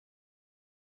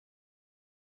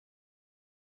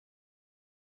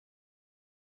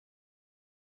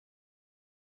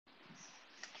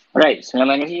Alright,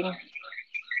 Bismillahirrahmanirrahim.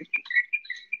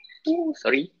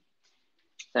 Sorry.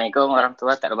 Assalamualaikum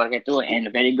warahmatullahi wabarakatuh and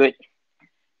very good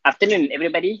afternoon,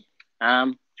 everybody.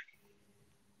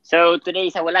 So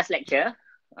today is our last lecture.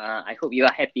 I hope you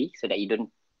are happy so that you don't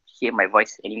hear my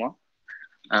voice anymore.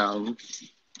 I'm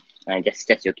just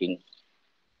joking.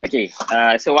 Okay.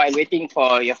 So while waiting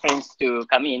for your friends to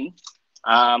come in,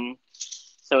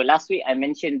 so last week I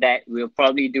mentioned that we'll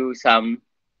probably do some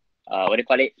what do you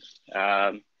call it?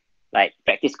 Like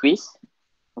practice quiz.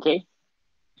 Okay,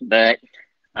 but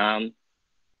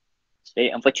it's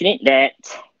very unfortunate that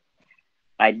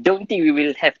I don't think we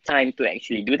will have time to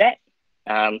actually do that.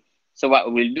 So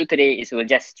what we'll do today is we'll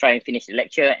just try and finish the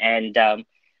lecture, and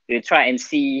we'll try and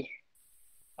see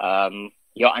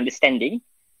your understanding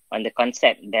on the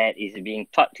concept that is being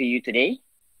taught to you today.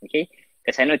 Okay,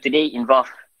 because I know today involve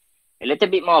a little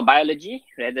bit more biology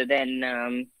rather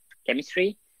than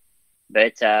chemistry,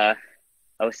 but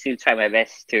I will still try my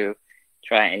best to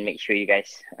try and make sure you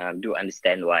guys do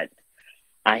understand what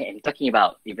I am talking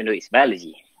about, even though it's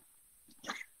biology.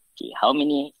 Okay, how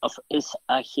many of us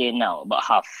are here now? About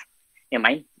half. Never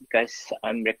mind, because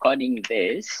I'm recording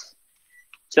this.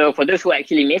 So for those who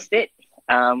actually missed it,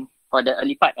 for the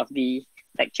early part of the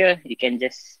lecture, you can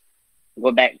just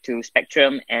go back to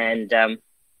Spectrum and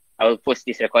I will post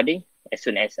this recording as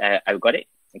soon as I've got it.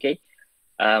 Okay.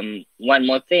 One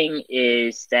more thing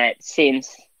is that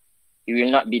since you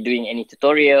will not be doing any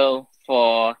tutorial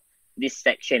for this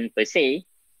section per se,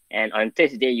 and on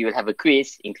Thursday you will have a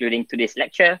quiz including today's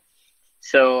lecture.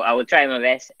 So I will try my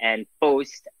best and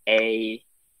post a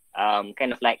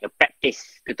kind of like a practice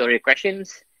tutorial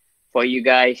questions for you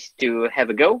guys to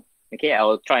have a go. Okay, I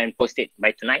will try and post it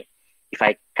by tonight. If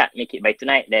I can't make it by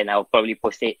tonight, then I'll probably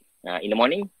post it in the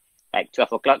morning, like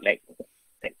 12 o'clock, like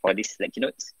for this lecture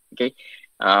notes. Okay,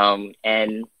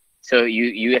 and so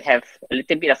you will have a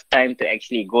little bit of time to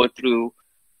actually go through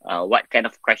what kind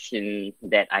of question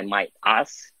that I might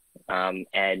ask,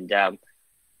 and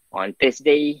on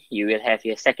Thursday, you will have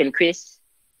your second quiz,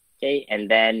 okay?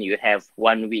 And then you have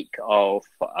 1 week of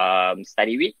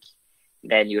study week.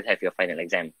 Then you'll have your final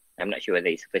exam. I'm not sure whether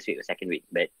it's first week or second week,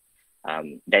 but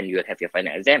then you'll have your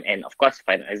final exam. And of course,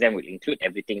 final exam will include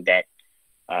everything that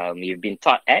you've been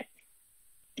taught at,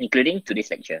 including today's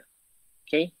lecture,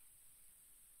 okay?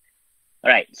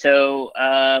 All right, so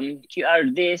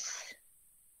QR this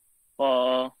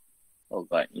for, oh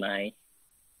God, my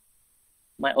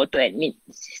auto admit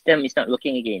system is not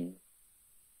working again.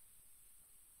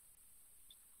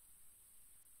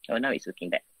 Oh, now it's working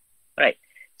back. All right.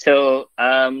 So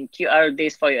QR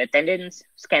this for your attendance.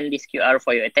 Scan this QR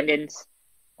for your attendance.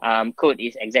 Code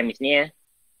is exam is near.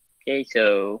 Okay,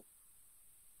 so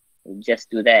we'll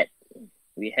just do that.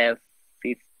 We have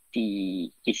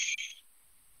 50-ish.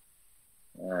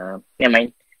 Never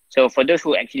mind. So for those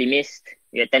who actually missed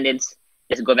your attendance,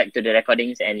 just go back to the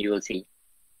recordings and you will see.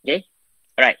 Okay.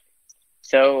 All right,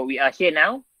 so we are here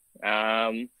now.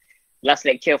 Last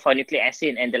lecture for nucleic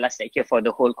acid and the last lecture for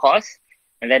the whole course.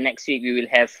 And then next week we will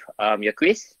have your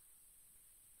quiz.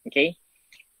 Okay.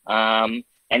 And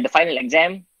the final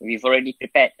exam, we've already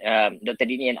prepared, Dr.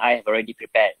 Dini and I have already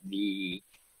prepared the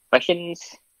questions.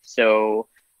 So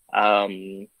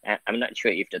I'm not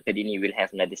sure if Dr. Dini will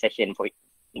have another session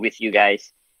with you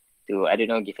guys to, I don't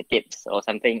know, give a tips or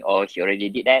something, or she already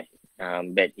did that.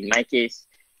 But in my case,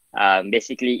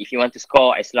 basically, if you want to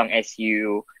score, as long as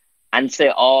you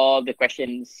answer all the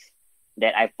questions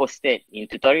that I've posted in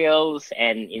tutorials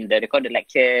and in the recorded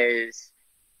lectures,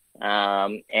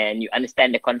 and you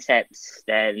understand the concepts,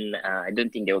 then I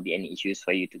don't think there will be any issues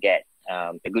for you to get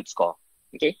a good score.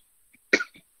 Okay.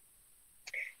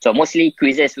 So mostly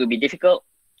quizzes will be difficult,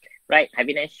 right,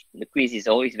 Havinesh? The quiz is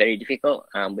always very difficult,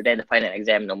 but then the final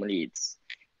exam normally it's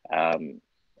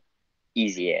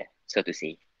easier, so to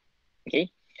say.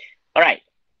 Okay. All right.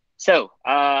 So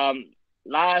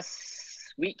last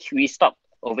week we stopped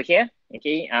over here.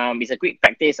 Okay. It's a quick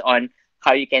practice on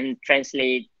how you can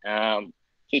translate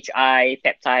HI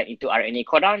peptide into RNA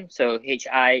codon. So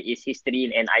HI is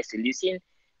histidine and isoleucine.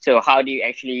 So how do you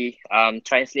actually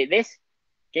translate this?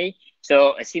 Okay.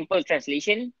 So a simple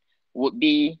translation would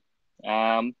be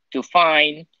to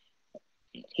find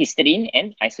histidine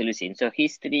and isoleucine. So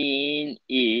histidine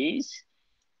is,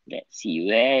 let's see,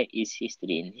 where is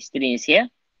histidine? Histidine is here.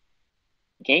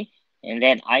 Okay. And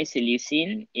then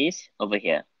isoleucine is over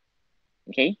here.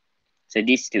 Okay. So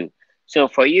these two. So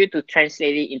for you to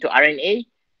translate it into RNA,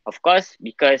 of course,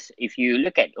 because if you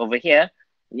look at over here,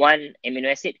 one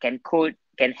amino acid can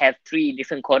have 3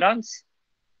 different codons.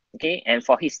 Okay. And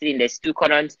for histidine, there's 2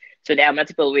 codons. So there are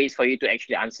multiple ways for you to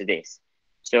actually answer this.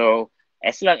 So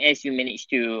as long as you manage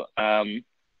to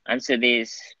answer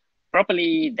this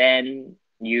properly, then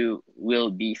you will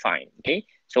be fine. Okay.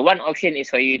 So one option is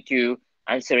for you to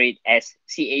answer it as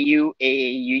CAU,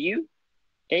 AAUU.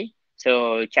 Okay.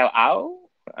 So ciao ao.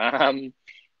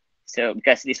 So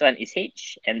because this one is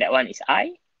H and that one is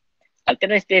I.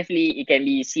 Alternatively, it can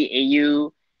be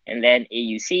CAU and then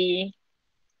AUC,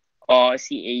 or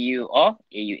CAU or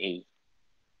AUA.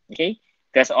 Okay,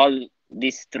 because all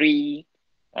these three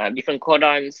different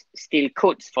codons still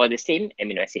codes for the same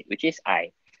amino acid, which is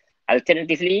I.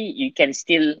 Alternatively, you can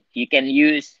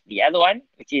use the other one,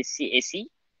 which is CAC,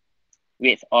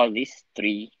 with all these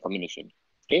three combinations.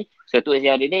 Okay, so towards the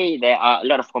end of the day, there are a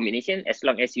lot of combinations. As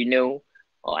long as you know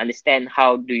or understand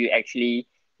how do you actually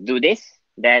do this,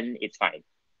 then it's fine.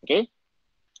 Okay,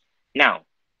 now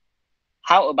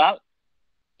how about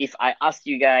if I ask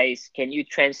you guys, can you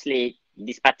translate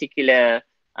this particular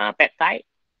peptide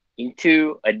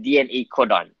into a DNA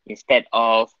codon instead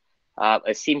of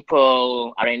a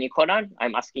simple RNA codon?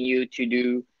 I'm asking you to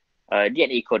do a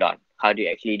DNA codon. How do you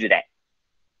actually do that?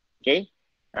 Okay.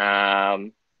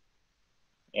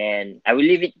 And I will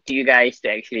leave it to you guys to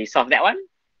actually solve that one,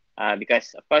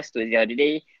 because of course, to the other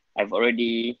day, I've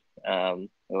already what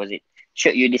was it?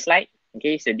 Showed you this slide.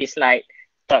 Okay, so this slide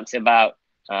talks about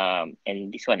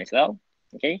and this one as well.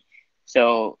 Okay,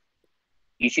 so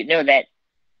you should know that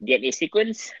DNA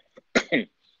sequence,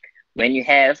 when you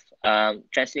have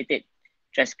transcript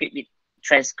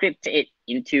it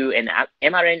into an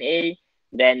mRNA,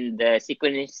 then the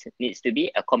sequence needs to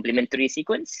be a complementary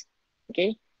sequence.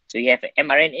 Okay, so you have an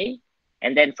mRNA,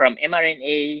 and then from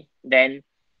mRNA, then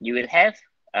you will have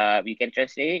you can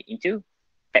translate it into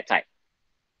peptide.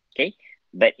 Okay,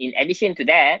 but in addition to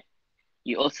that,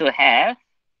 you also have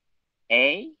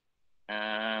a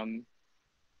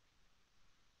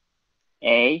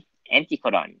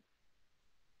anticodon.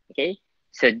 Okay,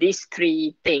 so these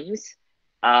three things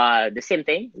are the same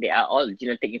thing. They are all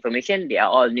genetic information. They are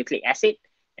all nucleic acid,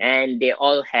 and they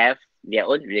all have their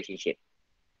own relationship.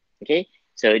 Okay,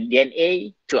 so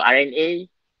DNA to RNA,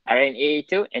 RNA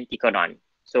to anticodon.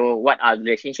 So what are the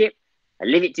relationship? I'll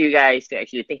leave it to you guys to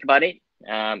actually think about it.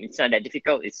 It's not that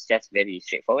difficult. It's just very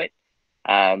straightforward.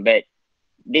 But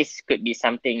this could be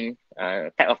something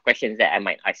type of questions that I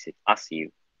might ask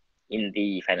you in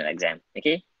the final exam.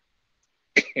 Okay.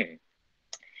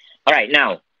 All right,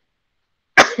 now,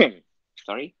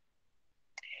 sorry.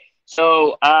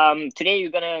 So today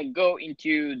we're gonna go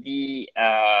into the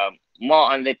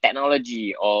more on the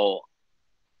technology, or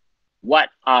what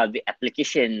are the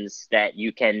applications that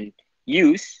you can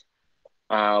use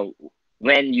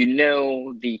when you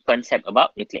know the concept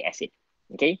about nucleic acid.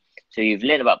 Okay, so you've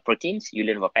learned about proteins, you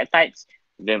learned about peptides,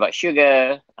 you've learned about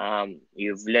sugar,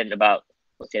 you've learned about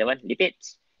what's the other one,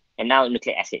 lipids, and now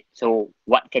nucleic acid. So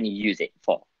what can you use it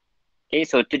for? Okay,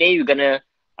 so today we're gonna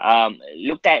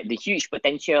look at the huge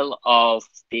potential of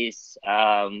this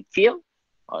field.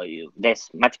 There's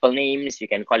multiple names. You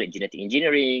can call it genetic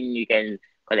engineering. You can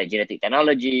call it genetic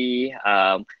technology,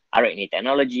 RNA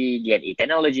technology, DNA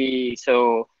technology.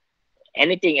 So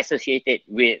anything associated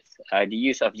with the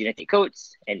use of genetic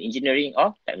codes and engineering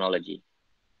or technology.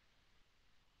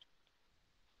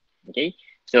 Okay,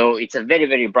 so it's a very,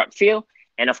 very broad field.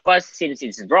 And of course, since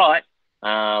it's broad,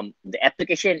 the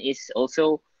application is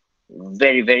also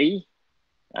very, very,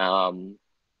 there's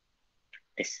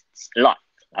a lot,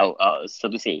 so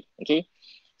to say. Okay,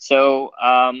 so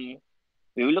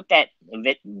we will look at a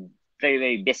very,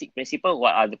 very basic principle.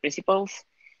 What are the principles?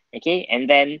 Okay, and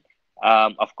then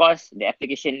of course, the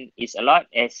application is a lot,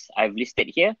 as I've listed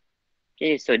here.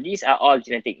 Okay, so these are all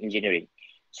genetic engineering.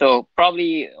 So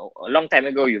probably a long time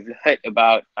ago, you've heard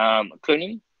about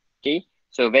cloning. Okay,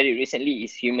 so very recently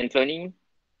is human cloning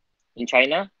in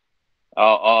China,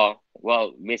 or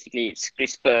well, basically it's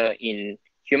CRISPR in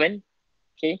human.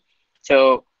 Okay,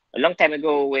 so a long time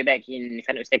ago, way back in, if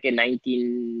I'm not mistaken,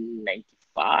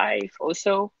 1995 or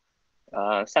so,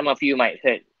 some of you might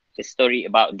heard the story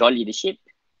about Dolly the sheep.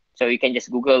 So you can just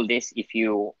Google this if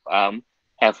you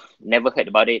have never heard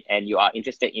about it and you are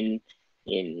interested in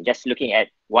just looking at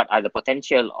what are the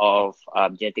potential of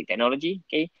genetic technology.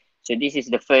 Okay, so this is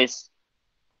the first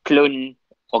clone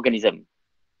organism,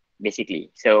 basically.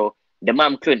 So the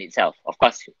mom clone itself, of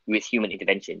course, with human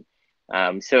intervention.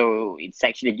 So it's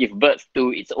actually give birth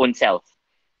to its own self.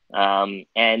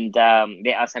 And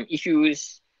there are some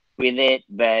issues with it,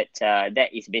 but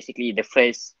that is basically the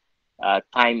first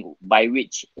time by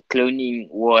which cloning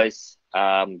was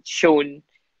shown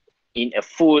in a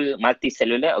full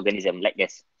multicellular organism like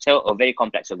this. So a very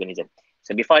complex organism.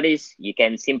 So before this, you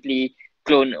can simply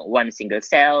clone one single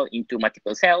cell into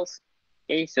multiple cells.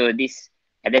 Okay, so these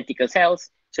identical cells,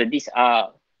 so these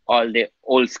are all the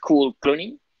old school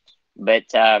cloning, but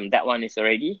that one is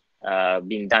already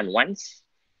being done once.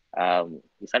 If I'm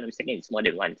not mistaken, it's more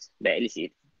than once, but at least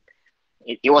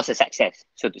it was a success,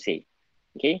 so to say.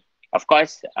 Okay, of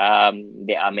course,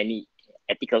 there are many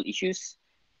ethical issues.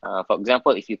 For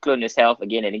example, if you clone yourself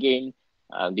again and again,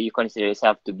 do you consider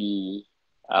yourself to be,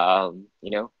 a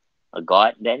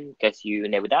god then because you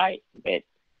never die? But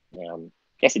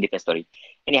that's a different story.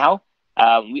 Anyhow,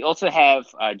 we also have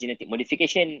genetic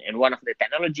modification, and one of the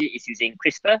technology is using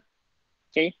CRISPR.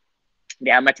 Okay,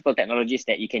 there are multiple technologies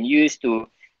that you can use to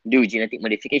do genetic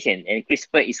modification, and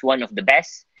CRISPR is one of the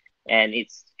best, and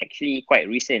it's actually quite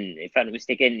recent. If I'm not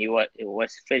mistaken, it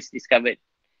was first discovered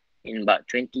in about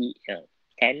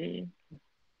 2010,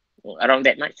 around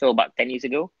that much, so about 10 years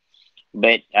ago.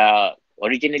 But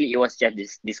originally it was just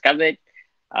discovered.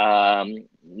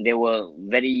 They were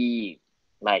very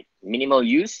like minimal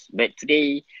use, but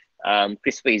today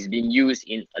CRISPR is being used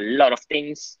in a lot of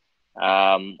things.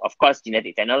 Of course,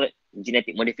 genetic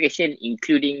modification,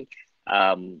 including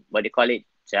what they call it,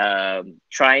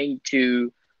 trying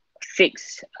to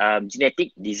fix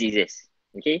genetic diseases.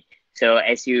 Okay, so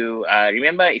as you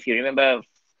remember, if you remember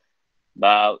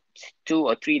about 2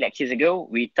 or 3 lectures ago,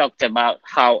 we talked about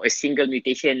how a single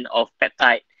mutation of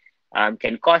peptide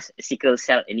can cause sickle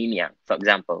cell anemia, for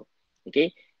example.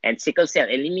 Okay, and sickle cell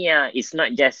anemia is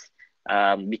not just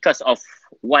because of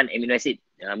one amino acid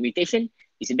mutation.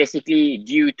 It's basically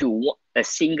due to a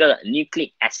single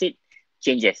nucleic acid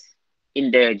changes in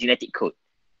the genetic code.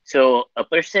 So a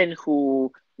person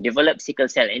who develops sickle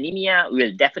cell anemia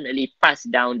will definitely pass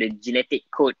down the genetic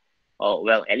code, or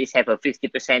well, at least have a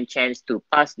 50% chance to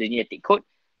pass the genetic code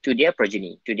to their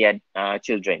progeny, to their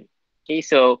children. Okay,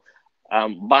 so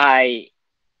by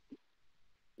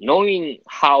knowing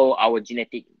how our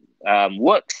genetic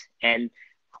works and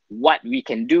what we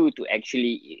can do to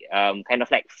actually kind of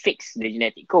like fix the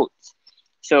genetic codes.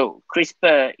 So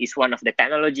CRISPR is one of the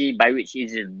technology by which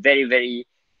is very, very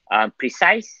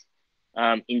precise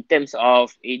in terms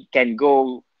of it can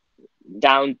go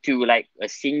down to like a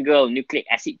single nucleic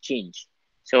acid change.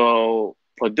 So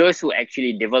for those who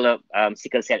actually develop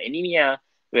sickle cell anemia,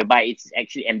 whereby it's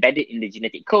actually embedded in the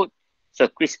genetic code, so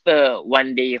CRISPR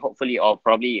one day, hopefully, or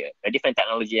probably a different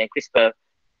technology than CRISPR,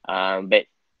 but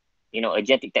a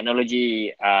genetic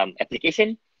technology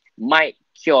application might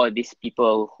cure these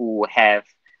people who have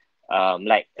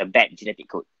like a bad genetic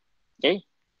code. Okay,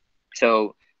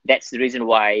 so that's the reason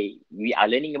why we are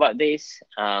learning about this.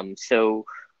 So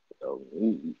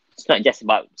it's not just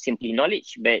about simply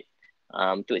knowledge, but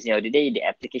towards the end of the day, the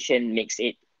application makes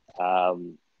it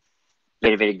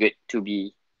very, very good to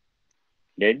be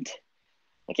learned.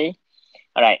 Okay,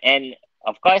 all right, and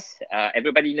of course,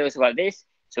 everybody knows about this.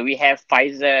 So we have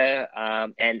Pfizer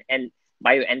and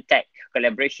BioNTech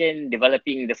collaboration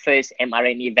developing the first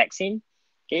mRNA vaccine.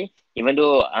 Okay, even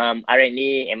though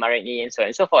RNA, mRNA, and so on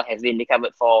and so forth has been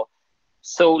discovered for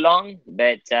so long,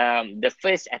 but the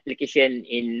first application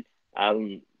in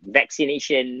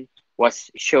vaccination was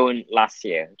shown last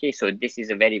year. Okay, so this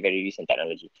is a very, very recent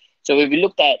technology. So we will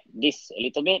look at this a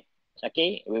little bit.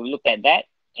 Okay, we will look at that,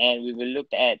 and we will look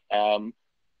at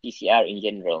PCR in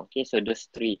general. Okay, so those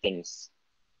three things.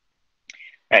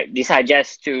 Right, these are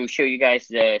just to show you guys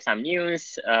some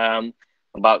news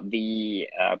about the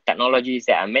technologies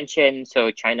that I mentioned.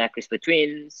 So China CRISPR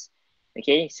twins.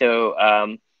 Okay, so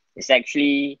it's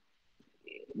actually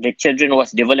the children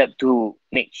was developed to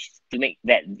make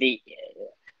that they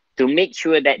to make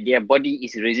sure that their body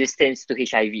is resistant to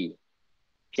HIV.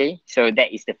 Okay, so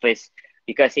that is the first,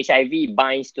 because HIV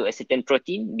binds to a certain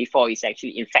protein before it's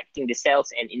actually infecting the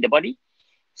cells and in the body.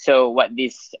 So what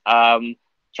this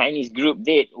Chinese group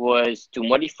did was to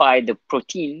modify the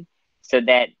protein so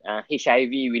that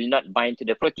HIV will not bind to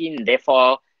the protein.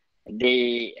 Therefore,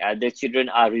 the children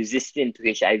are resistant to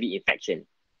HIV infection.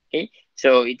 Okay,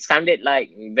 so it sounded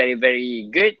like very, very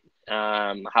good.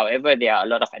 However, there are a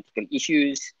lot of ethical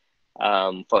issues.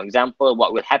 For example,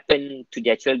 what will happen to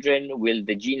their children? Will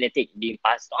the genetic be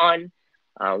passed on?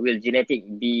 Will genetic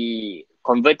be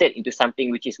converted into something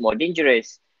which is more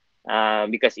dangerous?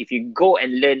 Because if you go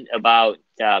and learn about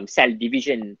cell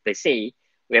division per se,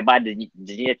 whereby the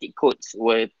genetic codes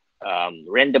were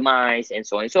randomized and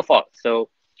so on and so forth. So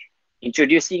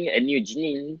introducing a new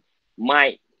gene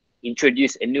might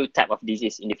introduce a new type of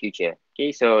disease in the future.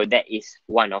 Okay, so that is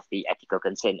one of the ethical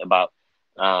concern about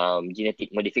genetic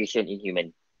modification in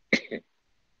human.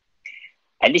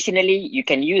 Additionally, you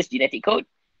can use genetic code.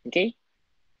 Okay,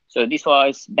 so this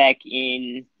was back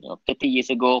in 30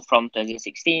 years ago from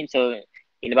 2016. So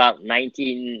in about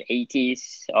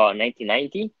 1980s or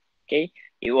 1990, okay,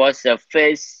 it was the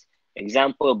first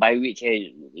example by which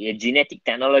a genetic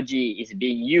technology is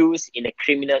being used in a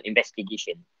criminal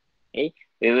investigation. Okay,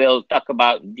 we will talk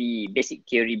about the basic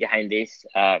theory behind this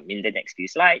in the next few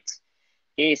slides.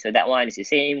 Okay, so that one is the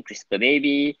same. CRISPR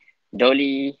baby,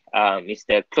 Dolly is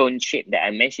the clone chip that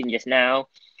I mentioned just now,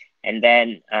 and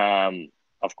then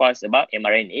of course about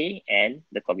mRNA and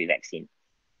the COVID vaccine.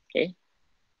 Okay,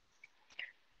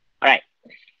 all right.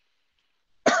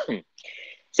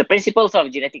 So principles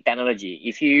of genetic technology.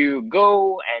 If you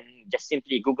go and just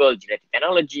simply Google genetic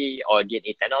technology or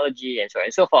DNA technology and so on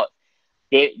and so forth,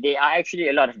 they are actually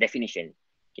a lot of definition.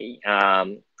 Okay.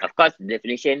 Of course, the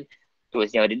definition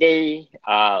towards the end of the day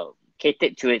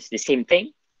catered towards the same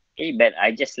thing. Okay, but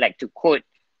I just like to quote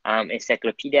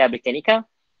Encyclopedia Britannica.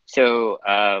 So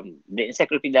the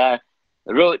Encyclopedia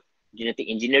wrote genetic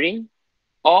engineering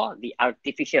or the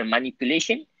artificial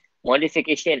manipulation,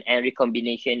 modification, and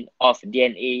recombination of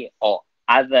DNA or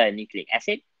other nucleic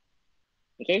acid,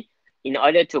 okay, in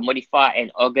order to modify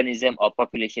an organism or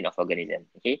population of organism,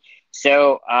 okay.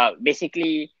 So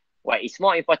basically, what is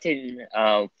more important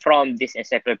from this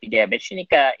Encyclopedia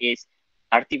Britannica is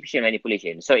artificial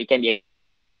manipulation. So it can be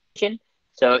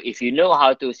so if you know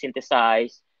how to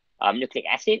synthesize nucleic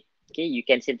acid, okay, you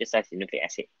can synthesize the nucleic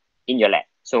acid in your lab.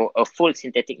 So a full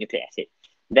synthetic nucleic acid.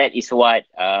 That is what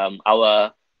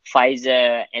our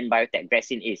Pfizer and biotech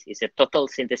vaccine is. It's a total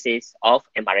synthesis of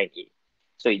mRNA.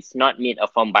 So it's not made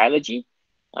from biology,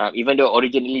 even though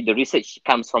originally the research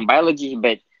comes from biology,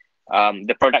 but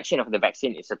the production of the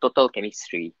vaccine is a total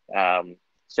chemistry.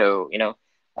 So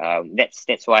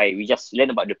that's why we just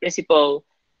learn about the principle,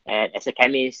 and as a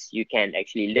chemist, you can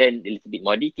actually learn a little bit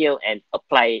more detail and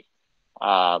apply it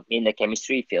in the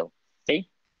chemistry field. Okay.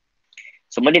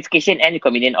 So modification and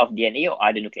recombination of DNA or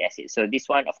other nucleic acids. So this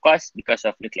one, of course, because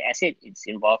of nucleic acid, it's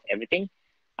involved everything,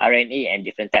 RNA and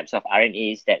different types of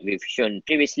RNAs that we've shown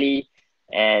previously,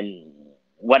 and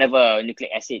whatever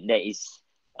nucleic acid that is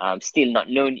still not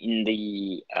known in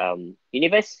the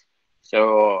universe.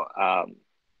 So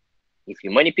if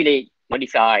you manipulate,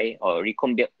 modify, or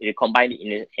recombine it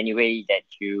in any way that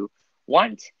you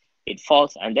want, it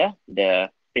falls under the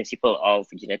principle of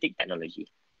genetic technology.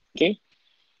 Okay.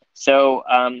 So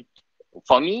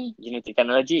for me, genetic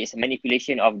technology is a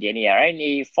manipulation of DNA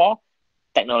RNA for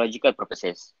technological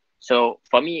purposes. So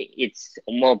for me, it's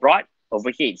more broad.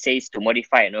 Over here, it says to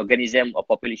modify an organism or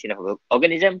population of an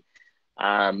organism.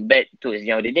 But to the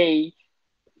end of the day,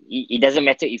 it doesn't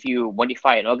matter if you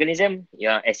modify an organism.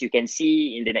 Yeah, as you can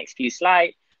see in the next few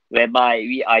slides, whereby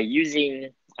we are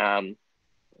using,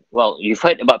 well, you've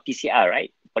heard about PCR,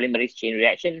 right? Polymerase chain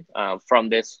reaction from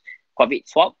this COVID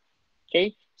swab.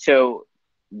 Okay, so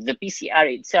the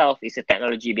PCR itself is a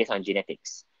technology based on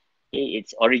genetics. Okay?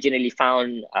 It's originally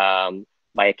found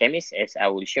by a chemist, as I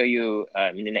will show you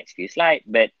in the next few slides.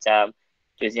 But to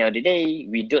the end of the day,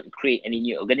 we don't create any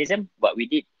new organism. What we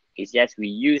did is just we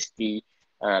use the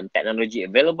technology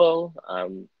available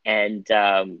and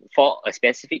for a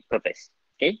specific purpose.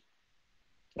 Okay,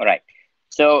 all right.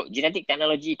 So genetic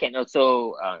technology can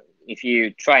also, if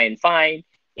you try and find,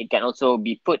 it can also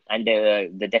be put under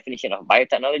the definition of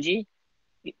biotechnology,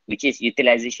 which is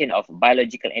utilization of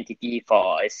biological entity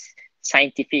for a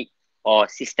scientific or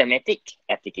systematic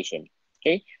application.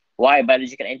 Okay, why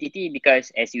biological entity?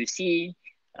 Because as you see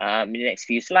in the next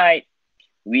few slides,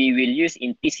 we will use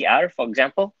in PCR, for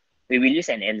example, we will use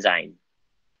an enzyme.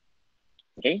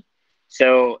 Okay,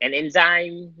 so an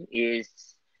enzyme is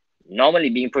normally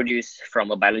being produced from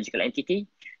a biological entity.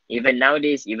 Even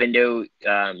nowadays, even though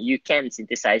you can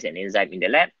synthesize an enzyme in the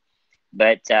lab,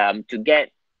 but to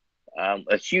get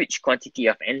a huge quantity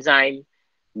of enzyme,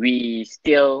 we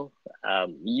still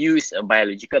use a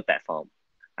biological platform,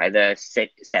 either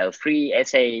cell-free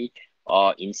assay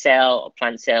or in cell or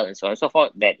plant cell and so on and so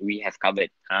forth that we have covered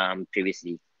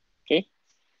previously. Okay.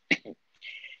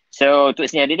 So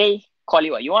towards the end of the day, call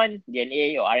it what you want,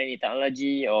 DNA or RNA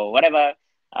technology or whatever.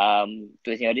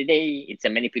 Towards the end of the day, it's a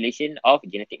manipulation of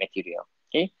genetic material.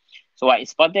 Okay. So what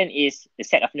is important is the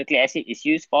set of nucleic acid is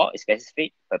used for a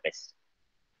specific purpose.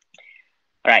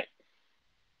 All right.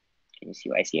 Can you see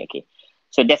what I see? Okay.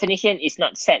 So definition is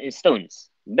not set in stones,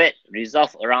 but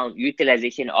resolve around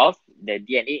utilization of the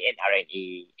DNA and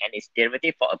RNA and its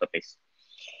derivative for a purpose.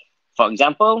 For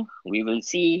example, we will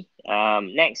see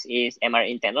next is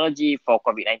mRNA technology for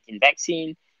COVID-19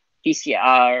 vaccine,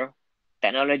 PCR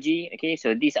technology. Okay,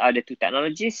 so these are the two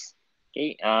technologies.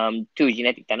 Okay, two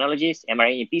genetic technologies,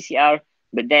 mRNA and PCR.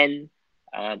 But then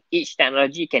each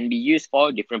technology can be used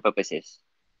for different purposes.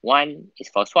 One is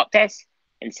for swab test,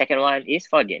 and the second one is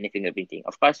for DNA fingerprinting.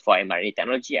 Of course, for mRNA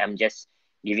technology, I'm just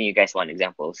giving you guys one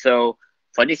example. So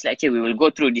for this lecture, we will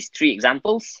go through these three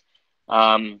examples.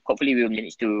 Hopefully we will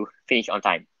manage to finish on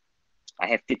time. I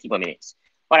have 50 more minutes.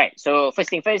 All right, so first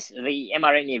thing first, the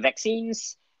mRNA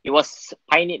vaccines. It was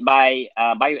pioneered by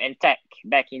BioNTech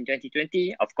back in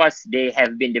 2020. Of course, they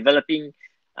have been developing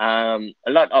a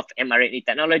lot of mRNA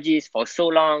technologies for so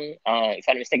long, if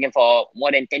I'm not mistaken, for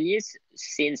more than 10 years,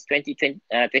 since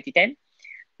 2010.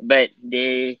 But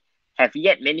they have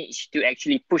yet managed to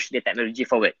actually push the technology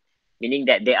forward, meaning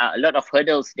that there are a lot of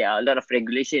hurdles, there are a lot of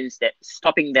regulations that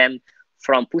stopping them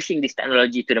from pushing this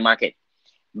technology to the market.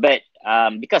 But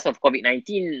because of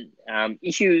COVID-19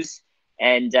 issues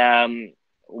and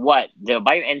what the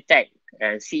BioNTech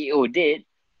CEO did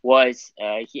was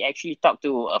he actually talked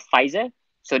to Pfizer.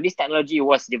 So this technology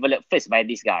was developed first by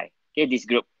this guy, okay, this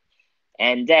group.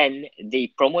 And then they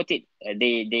promoted,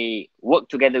 they worked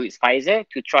together with Pfizer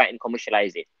to try and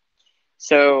commercialize it.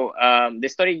 So the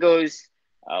story goes,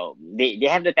 they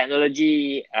have the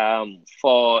technology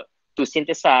to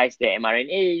synthesize the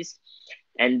mRNAs,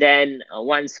 and then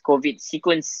once COVID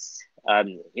sequence,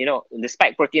 the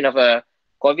spike protein of a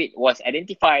COVID was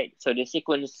identified, so the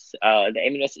sequence, the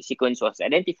amino acid sequence was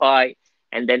identified,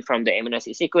 and then from the amino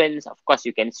acid sequence, of course,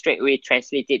 you can straight away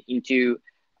translate it into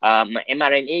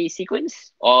mRNA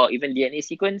sequence or even DNA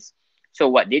sequence. So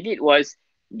what they did was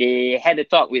they had a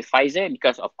talk with Pfizer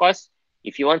because, of course,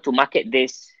 if you want to market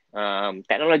this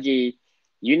technology,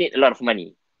 you need a lot of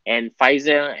money. And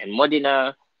Pfizer and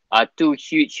Moderna are two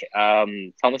huge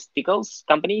pharmaceuticals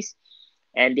companies,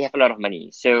 and they have a lot of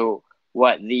money. So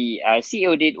what the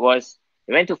CEO did was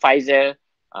they went to Pfizer,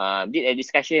 did a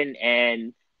discussion,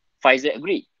 and Pfizer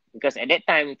agreed because at that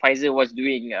time Pfizer was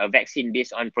doing a vaccine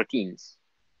based on proteins.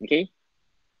 Okay,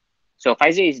 so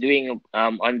Pfizer is doing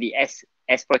on the S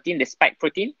protein, the spike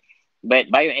protein, but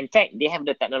BioNTech, they have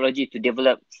the technology to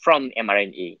develop from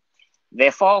mRNA.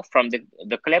 Therefore, from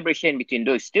the collaboration between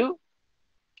those two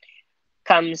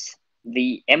comes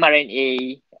the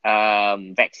mRNA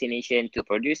vaccination to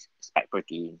produce spike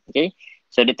protein. Okay,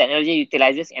 so the technology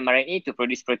utilizes mRNA to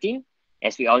produce protein,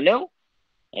 as we all know,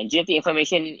 and genetic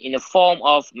information in the form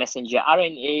of messenger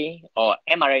RNA or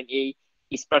mRNA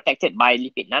is protected by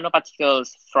lipid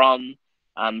nanoparticles from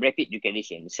rapid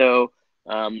degradation. So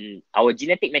our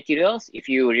genetic materials, if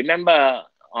you remember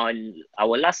on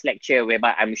our last lecture,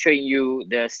 whereby I'm showing you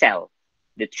the cell,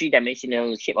 the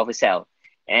three-dimensional shape of a cell,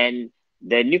 and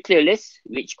the nucleolus,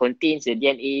 which contains the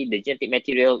DNA, the genetic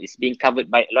material, is being covered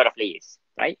by a lot of layers,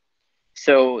 right?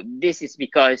 So this is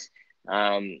because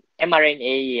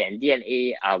mRNA and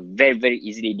DNA are very, very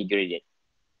easily degraded.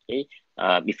 Okay,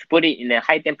 if you put it in a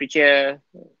high temperature,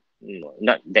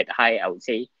 not that high, I would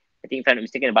say. I think if I'm not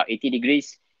mistaken, about 80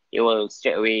 degrees, it will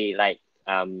straight away like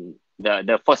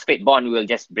the phosphate bond will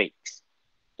just break.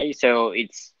 Okay, so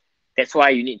that's why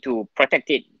you need to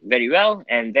protect it very well,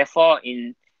 and therefore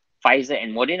in Pfizer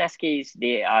and Moderna's case,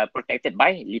 they are protected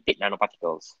by lipid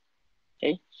nanoparticles.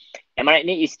 Okay,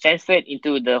 mRNA is transferred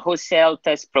into the host cell,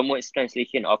 thus promotes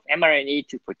translation of mRNA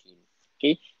to protein.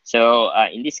 Okay, so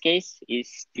in this case,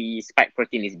 is the spike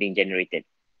protein is being generated.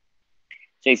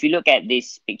 So if you look at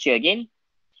this picture again,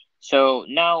 so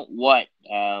now what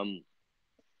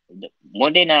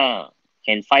Moderna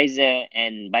and Pfizer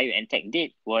and BioNTech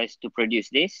did was to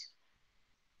produce this,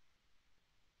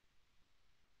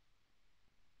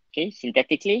 okay,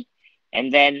 synthetically,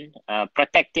 and then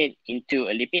protect it into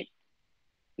a lipid,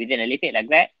 within a lipid like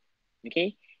that,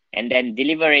 okay, and then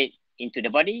deliver it into the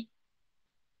body.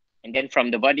 And then from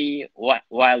the body,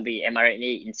 while the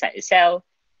mRNA inside the cell,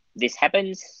 this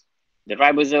happens, the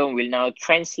ribosome will now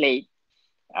translate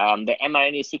the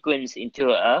mRNA sequence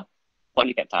into a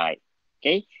polypeptide,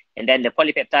 okay? And then the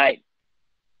polypeptide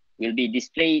will be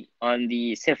displayed on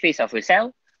the surface of a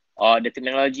cell, or the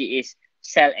terminology is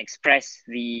cell express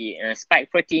the spike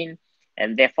protein,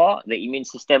 and therefore the immune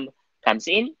system comes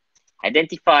in,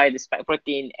 identify the spike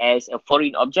protein as a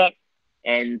foreign object,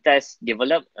 and thus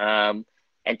develop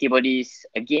antibodies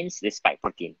against the spike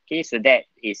protein. Okay, so that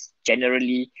is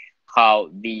generally how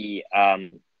the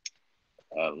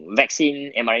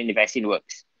mRNA vaccine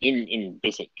works in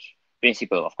basic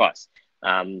principle, of course.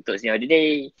 Towards the end of the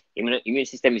day, immune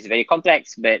system is very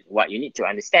complex, but what you need to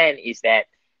understand is that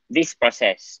this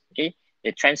process, okay,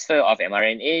 the transfer of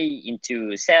mRNA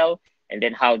into cell, and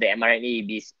then how the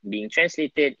mRNA is being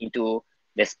translated into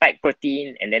the spike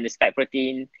protein, and then the spike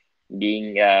protein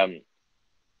being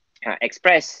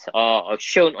expressed or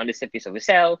shown on the surface of a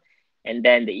cell, and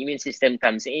then the immune system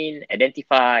comes in,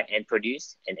 identify and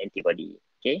produce an antibody.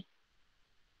 Okay.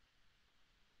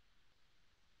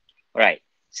 All right.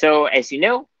 So as you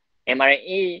know,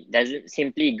 mRNA doesn't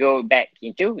simply go back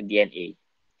into DNA.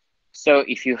 So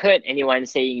if you heard anyone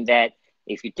saying that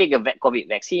if you take a COVID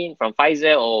vaccine from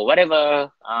Pfizer or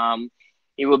whatever,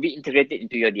 it will be integrated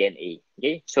into your DNA.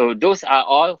 Okay, so those are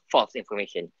all false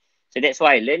information. So that's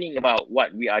why learning about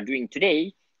what we are doing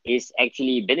today is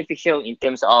actually beneficial in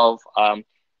terms of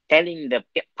telling the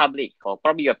public, or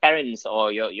probably your parents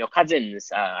or your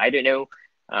cousins, I don't know,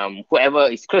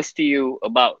 whoever is close to you,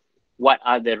 about what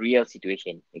are the real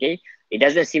situation. Okay, it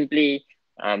doesn't simply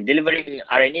delivering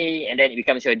RNA and then it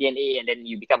becomes your DNA and then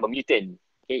you become a mutant.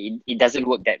 Okay, it doesn't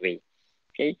work that way.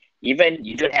 Okay, even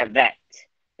you don't have that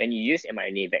when you use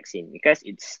mRNA vaccine, because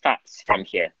it starts from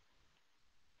here,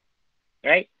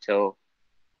 right? So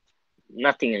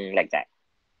nothing like that.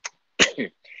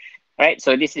 Right,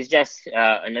 so this is just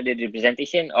another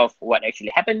representation of what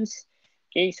actually happens.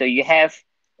 Okay, so you have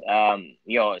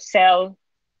your cell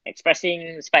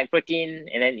expressing spike protein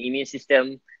and then immune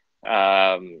system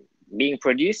being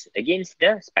produced against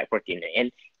the spike protein.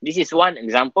 And this is one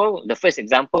example, the first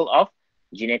example of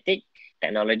genetic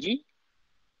technology.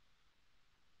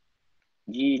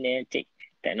 Genetic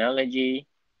technology,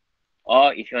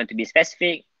 or if you want to be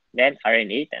specific, then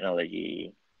RNA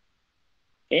technology.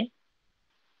 Okay,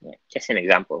 just an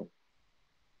example.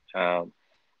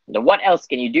 What else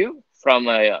can you do from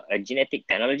a genetic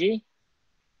technology?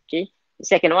 Okay, the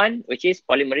second one, which is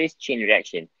polymerase chain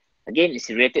reaction. Again, it's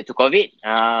related to COVID.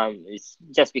 It's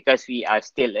just because we are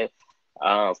still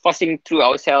forcing through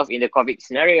ourselves in the COVID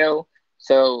scenario.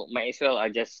 So might as well I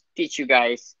just teach you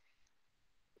guys.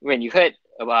 When you heard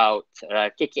about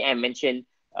KKM mentioned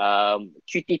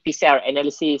QT-PCR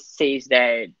analysis says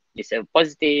that it's a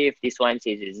positive, this one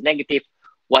says it's negative.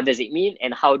 What does it mean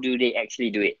and how do they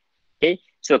actually do it? Okay,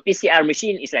 so PCR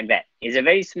machine is like that. It's a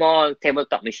very small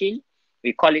tabletop machine.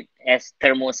 We call it as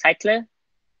thermocycler.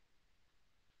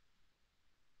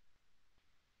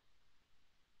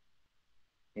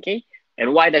 Okay,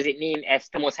 and why does it mean as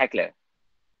thermocycler?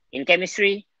 In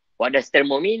chemistry, what does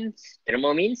thermo means?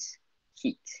 Thermo means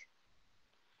heat.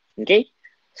 Okay,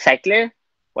 cycler,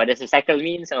 what does a cycle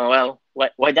means? Oh, well,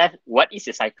 what is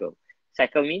a cycle?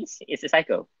 Cycle means it's a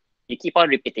cycle. You keep on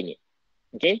repeating it.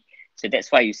 Okay, so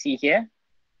that's why you see here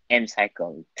M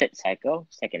cycle, third cycle,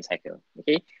 second cycle.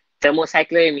 Okay,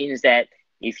 thermocycler means that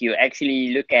if you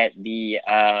actually look at the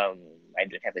I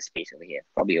don't have a space over here,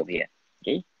 probably over here.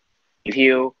 Okay, if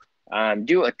you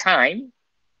do a time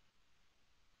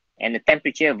and the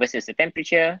temperature versus the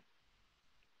temperature,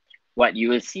 what you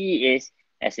will see is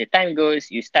as the time goes,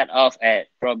 you start off at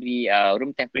probably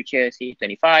room temperature, say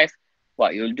 25.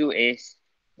 What you'll do is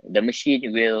the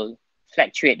machine will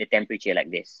fluctuate the temperature like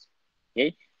this.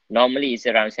 Okay, normally it's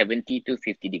around 70 to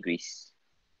 50 degrees.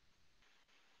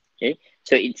 Okay,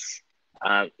 so it's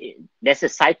there's a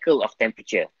cycle of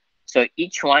temperature. So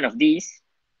each one of these,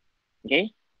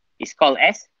 okay, is called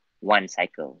as one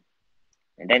cycle,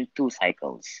 and then 2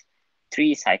 cycles,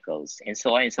 3 cycles, and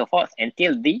so on and so forth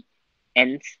until the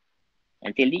end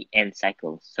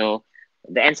cycle. So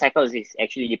the end cycles is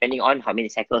actually depending on how many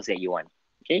cycles that you want.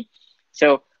 Okay,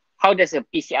 so how does a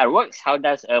PCR works? How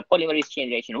does a polymerase chain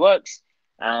reaction works?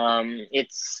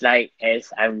 It's like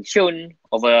as I've shown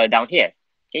over down here.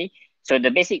 Okay, so the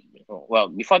basic, well,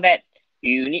 before that,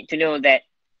 you need to know that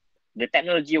the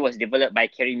technology was developed by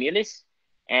Kerry Mullis,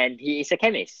 and he is a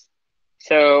chemist.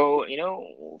 So, you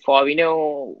know, for all we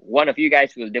know, one of you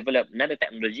guys will develop another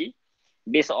technology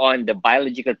based on the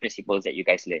biological principles that you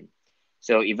guys learn.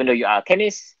 So even though you are a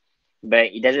chemist, but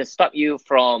it doesn't stop you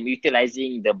from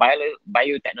utilizing the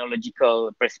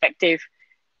biotechnological perspective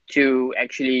to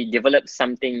actually develop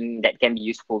something that can be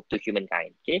useful to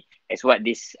humankind. Okay, that's what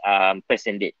this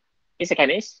person did. He's a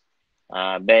chemist,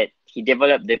 but he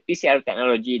developed the PCR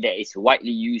technology that is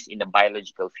widely used in the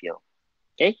biological field.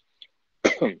 Okay.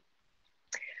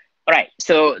 All right.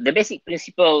 So the basic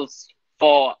principles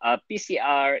for a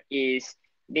PCR is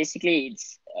basically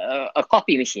it's a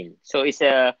copy machine. So it's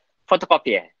a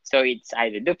photocopier. So it's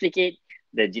either duplicate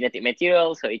the genetic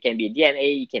material. So it can be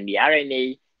DNA, it can be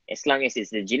RNA. As long as it's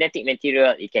the genetic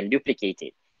material, it can duplicate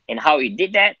it. And how it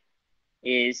did that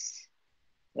is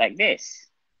like this.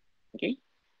 Okay.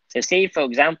 So say, for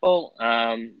example,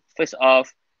 first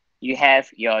off, you have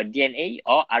your DNA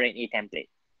or RNA template.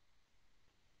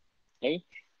 Okay.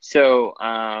 So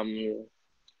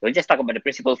we'll just talk about the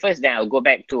principle first, then I'll go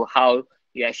back to how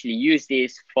you actually use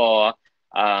this for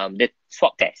the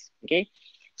swab test. Okay.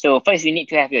 So first you need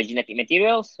to have your genetic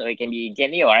materials. So it can be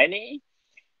DNA or RNA.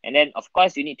 And then of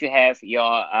course you need to have your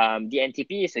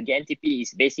DNTP. So DNTP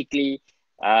is basically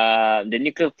the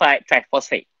nucleotide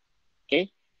triphosphate.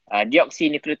 Okay.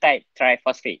 Deoxynucleotide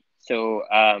triphosphate. So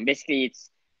basically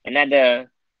it's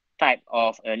another type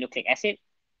of nucleic acid,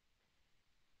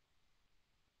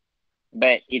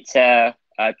 but it's a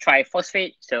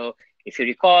triphosphate. So if you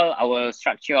recall our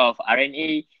structure of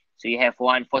RNA, so you have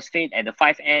one phosphate at the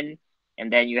 5' and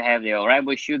then you have your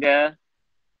ribose sugar,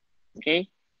 okay,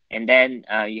 and then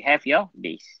you have your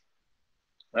base.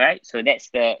 All right, so that's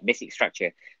the basic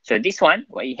structure. So this one,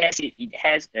 what it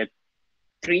has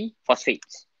 3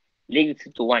 phosphates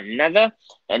linked to one another.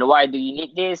 And why do you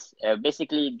need this?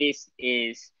 Basically,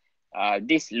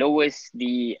 this lowers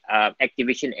the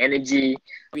activation energy,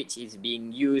 which is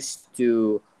being used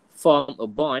to form a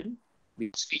bond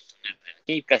with phosphate,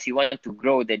 okay, because you want to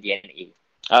grow the DNA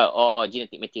or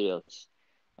genetic materials.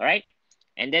 All right,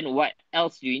 and then what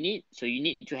else do you need? So you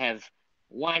need to have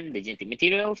 1, the genetic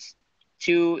materials.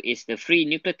 2 is the free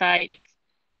nucleotide.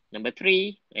 Number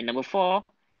 3 and number 4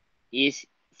 is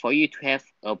for you to have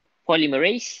a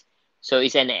polymerase. So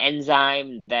it's an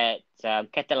enzyme that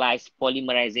catalyzes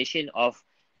polymerization of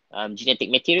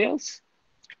genetic materials.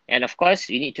 And of course,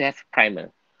 you need to have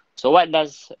primer. So what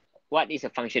is a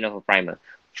function of a primer?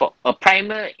 For a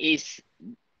primer is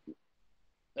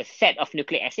a set of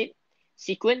nucleic acid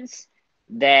sequence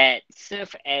that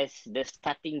serve as the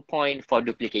starting point for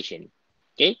duplication.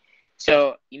 Okay,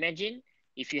 so imagine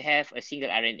if you have a single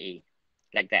RNA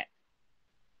like that.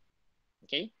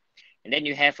 Okay, and then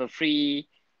you have a free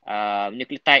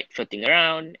nucleotide floating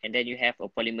around, and then you have a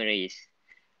polymerase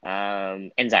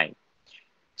enzyme.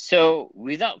 So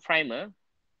without primer,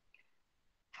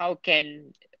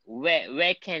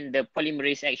 where can the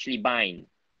polymerase actually bind?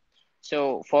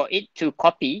 So for it to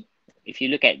copy, if you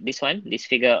look at this one, this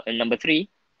figure number 3,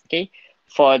 okay,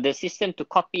 for the system to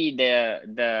copy the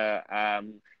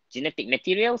genetic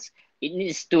materials, it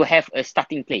needs to have a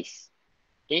starting place,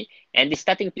 okay, and the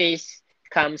starting place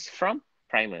comes from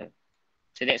primer.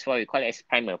 So that's why we call it as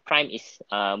primer. Prime is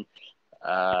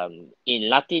in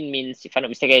Latin means, if I'm not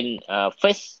mistaken,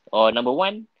 first or number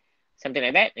 1, something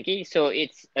like that. Okay, so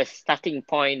it's a starting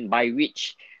point by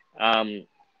which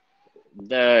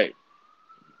the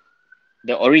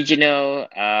original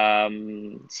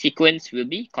sequence will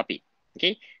be copied.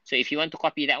 Okay, so if you want to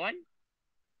copy that one,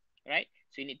 right,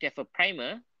 so you need to have a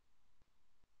primer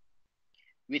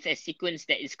with a sequence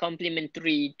that is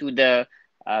complementary to the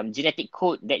genetic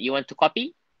code that you want to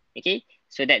copy, okay,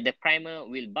 so that the primer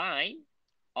will bind,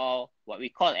 or what we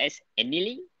call as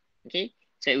annealing, okay,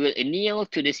 so it will anneal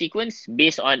to the sequence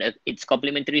based on its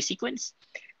complementary sequence.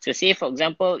 So say, for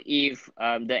example, if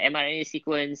the mRNA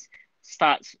sequence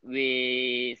starts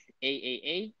with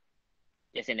AAA,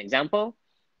 just an example,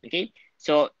 okay,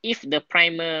 so if the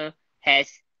primer has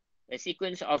a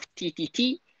sequence of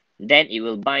TTT, then it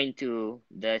will bind to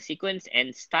the sequence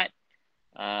and start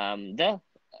the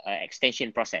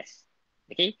extension process.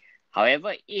 Okay.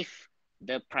 However, if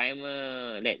the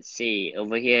primer, let's say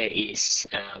over here is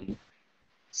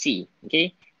C.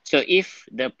 Okay. So if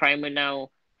the primer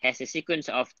now has a sequence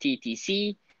of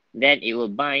TTC, then it will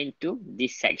bind to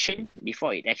this section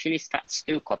before it actually starts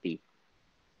to copy.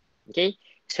 Okay.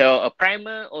 So a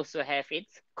primer also have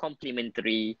its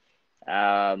complementary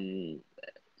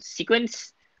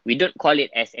sequence. We don't call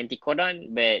it as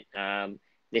anticodon, but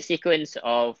the sequence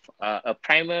of a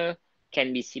primer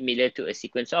can be similar to a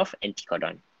sequence of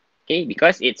anticodon, okay,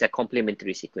 because it's a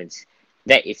complementary sequence.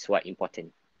 That is what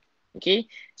important. Okay,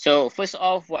 so first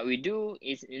off, what we do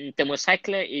is in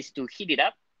thermocycler is to heat it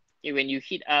up. Okay, when you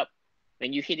heat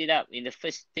it up in the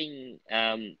first thing,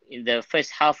 in the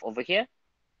first half over here,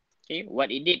 okay, what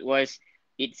it did was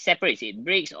it separates, it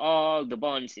breaks all the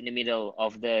bonds in the middle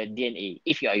of the DNA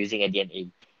if you are using a DNA.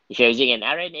 If you're using an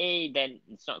RNA, then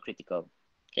it's not critical,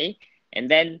 okay?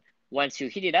 And then once you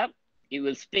heat it up, it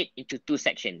will split into 2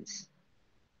 sections,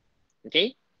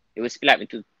 okay? It will split up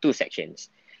into 2 sections.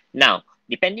 Now,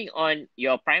 depending on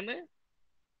your primer,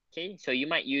 okay, so you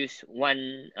might use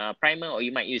one primer, or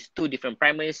you might use 2 different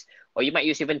primers, or you might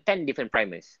use even 10 different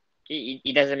primers, okay?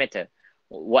 It doesn't matter.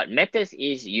 What matters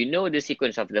is you know the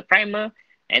sequence of the primer,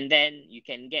 and then you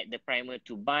can get the primer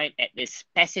to bind at the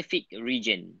specific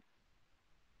region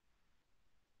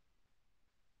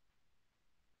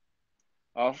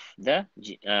of the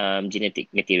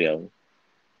genetic material.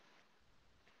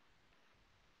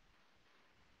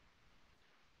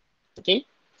 Okay,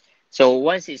 so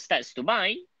once it starts to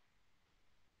bind,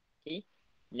 okay,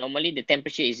 normally the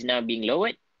temperature is now being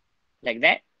lowered like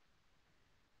that.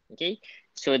 Okay,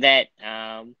 so that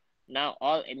now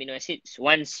all amino acids,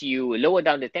 once you lower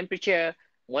down the temperature,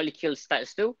 molecule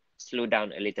starts to slow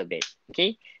down a little bit.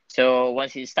 Okay, so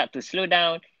once it starts to slow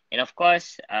down, and of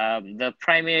course the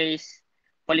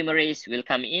polymerase will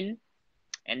come in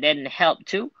and then help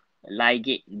to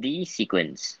ligate the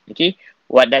sequence. Okay,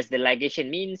 what does the ligation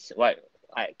means? What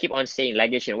I keep on saying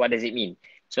ligation, what does it mean?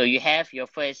 So you have your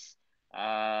first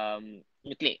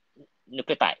nucleotide.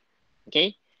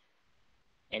 Okay,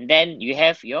 and then you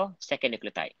have your second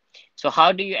nucleotide. So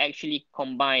how do you actually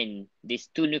combine these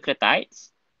two nucleotides?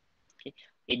 Okay.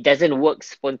 It doesn't work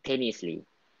spontaneously,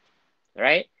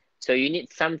 right? So you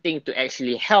need something to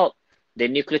actually help the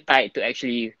nucleotide to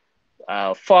actually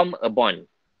form a bond.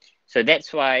 So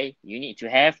that's why you need to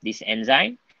have this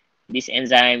enzyme. This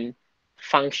enzyme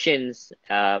functions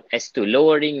as to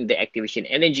lowering the activation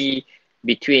energy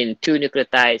between two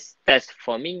nucleotides, thus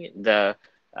forming the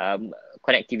um,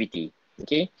 connectivity.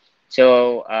 Okay,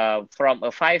 so from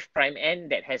a 5'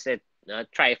 end that has a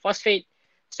triphosphate,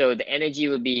 so the energy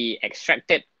will be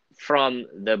extracted from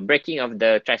the breaking of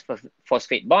the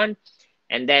triphosphate bond,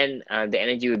 and then the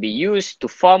energy will be used to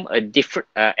form a different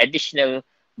additional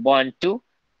bond to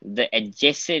the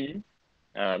adjacent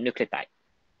nucleotide.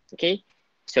 Okay,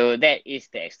 so that is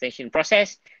the extension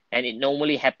process, and it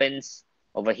normally happens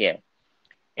over here.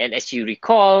 And as you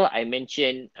recall, I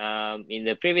mentioned in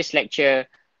the previous lecture,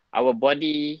 our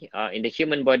body, in the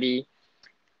human body,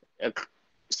 uh,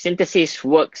 synthesis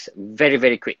works very,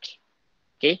 very quick.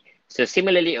 Okay, so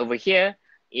similarly over here,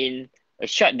 in a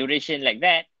short duration like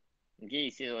that, okay,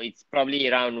 so it's probably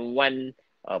around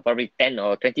probably 10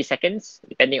 or 20 seconds,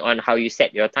 depending on how you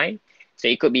set your time. So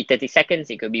it could be 30 seconds,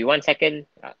 it could be 1 second,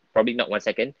 probably not 1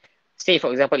 second. Say,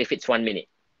 for example, if it's 1 minute.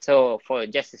 So for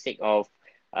just the sake of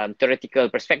theoretical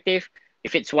perspective,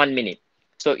 if it's 1 minute.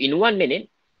 So in 1 minute,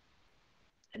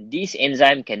 this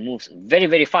enzyme can move very,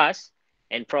 very fast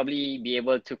and probably be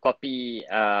able to copy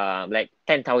like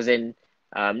 10,000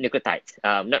 nucleotides,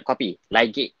 not copy,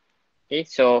 ligate. Okay,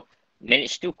 so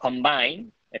manage to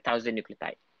combine 1,000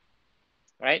 nucleotides,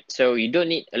 right? So you don't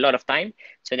need a lot of time.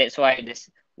 So that's why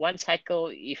this one cycle,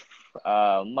 if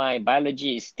my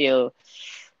biology is still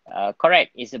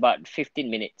correct, is about 15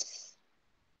 minutes.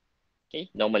 Okay,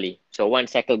 normally. So one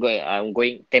cycle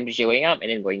going temperature going up and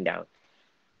then going down.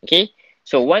 Okay,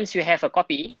 so once you have a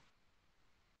copy,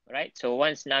 right? So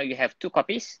once now you have two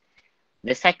copies,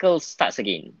 the cycle starts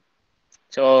again.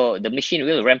 So the machine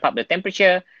will ramp up the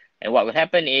temperature, and what will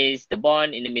happen is the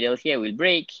bond in the middle here will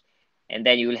break, and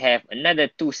then you will have another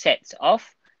two sets of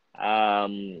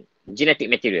genetic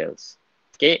materials.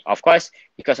 Okay, of course,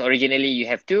 because originally you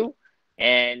have two,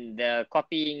 and the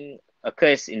copying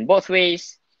occurs in both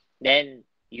ways, then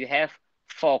you have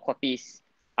four copies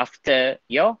after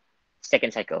your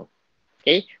second cycle.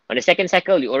 Okay, on the second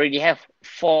cycle, you already have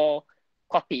four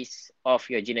copies of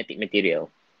your genetic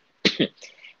material.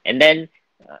 And then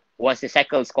once the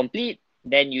cycle is complete,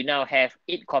 then you now have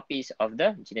 8 copies of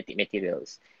the genetic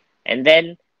materials. And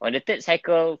then on the third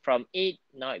cycle, from 8,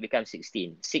 now it becomes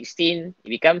 16. 16, it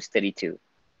becomes 32.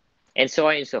 And so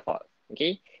on and so forth.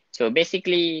 Okay. So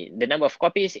basically, the number of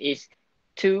copies is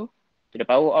 2 to the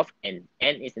power of n.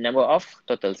 N is the number of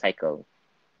total cycle.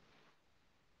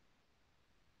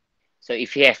 So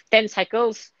if you have 10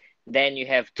 cycles, then you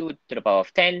have 2 to the power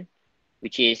of 10,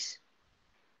 which is,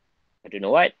 I don't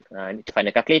know what, I need to find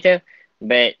a calculator,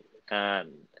 but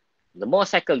the more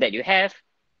cycle that you have,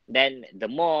 then the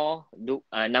more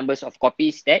numbers of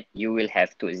copies that you will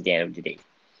have towards the end of the day.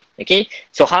 Okay,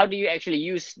 so how do you actually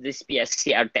use this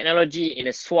PCR technology in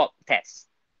a swab test?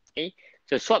 Okay,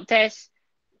 so swab test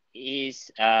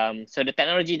is, so the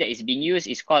technology that is being used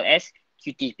is called as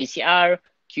qT-PCR.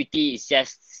 QT is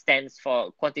just stands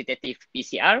for quantitative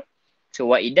PCR. So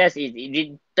what it does is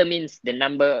it determines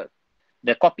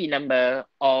the copy number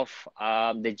of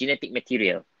the genetic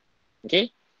material.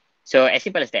 Okay, so as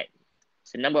simple as that.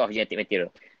 So number of genetic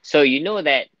material. So you know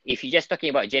that if you're just talking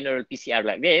about general PCR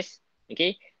like this,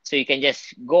 okay, so you can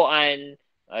just go on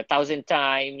 1,000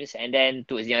 times, and then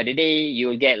towards the end of the day, you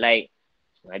will get like,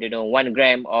 I don't know, 1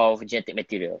 gram of genetic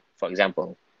material, for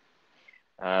example.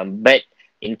 But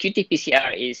in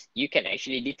qT-PCR is you can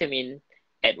actually determine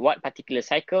at what particular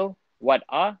cycle, what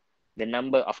are the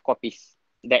number of copies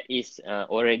that is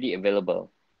already available,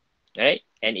 right?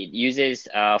 And it uses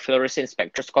fluorescent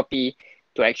spectroscopy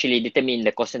to actually determine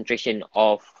the concentration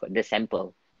of the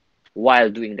sample while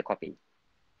doing the copy.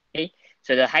 Okay,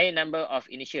 so the higher number of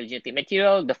initial genetic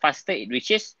material, the faster it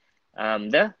reaches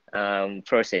the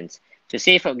fluorescence. So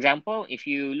say, for example, if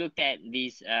you look at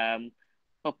this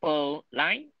purple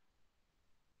line,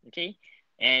 okay,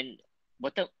 and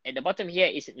at the bottom here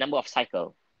is number of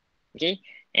cycle, okay,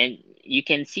 and you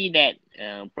can see that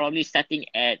probably starting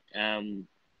at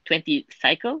 20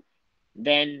 cycle,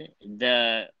 then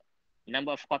the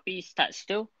number of copies starts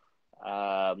to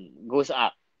goes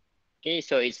up. Okay,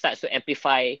 so it starts to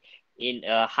amplify in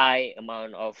a high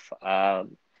amount of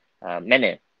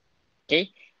manner.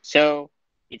 Okay, so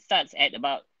it starts at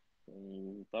about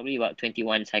probably about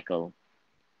 21 cycle.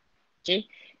 Okay,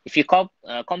 If you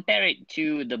compare it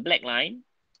to the black line,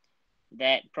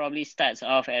 that probably starts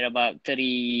off at about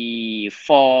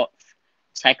 34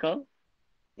 cycle.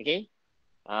 Okay.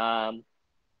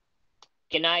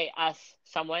 Can I ask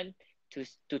someone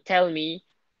to tell me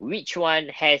which one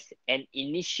has an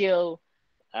initial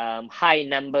high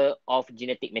number of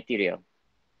genetic material?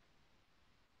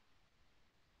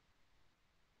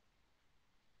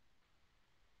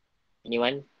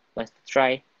 Anyone wants to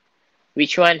try?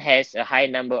 Which one has a high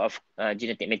number of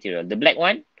genetic material? The black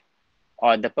one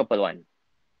or the purple one?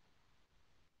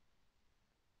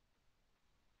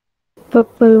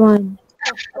 Purple one.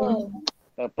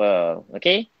 Purple.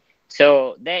 Okay.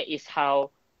 So that is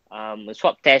how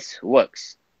swab test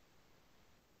works.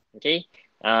 Okay.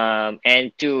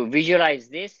 And to visualize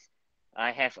this,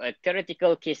 I have a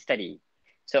theoretical case study.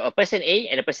 So a person A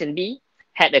and a person B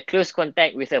had a close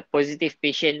contact with a positive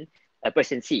patient, a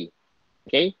person C.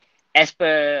 Okay. As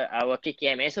per our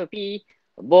KKM SOP,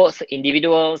 both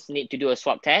individuals need to do a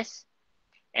swab test.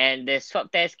 And the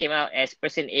swab test came out as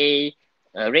person A,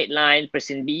 red line,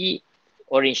 person B,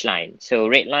 orange line. So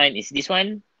red line is this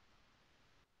one.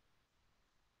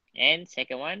 And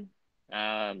second one,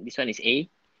 this one is A.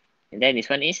 And then this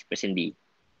one is person B.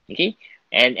 Okay.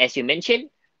 And as you mentioned,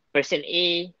 person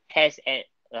A has a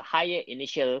higher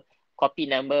initial copy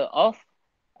number of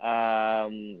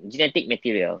genetic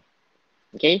material.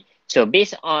 Okay. So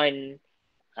based on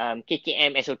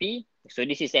KKM SOP, so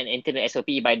this is an internal SOP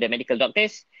by the medical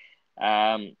doctors.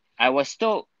 I was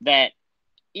told that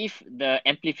if the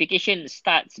amplification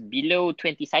starts below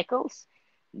 20 cycles,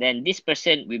 then this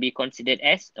person will be considered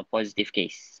as a positive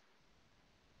case.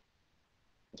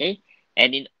 Okay.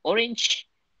 And in orange,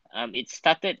 it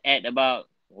started at about,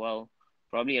 well,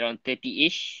 probably around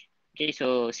 30-ish. Okay.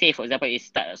 So say, for example, it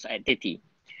starts at 30.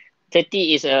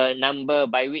 30 is a number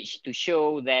by which to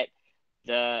show that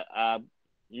the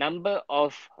number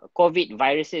of COVID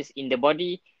viruses in the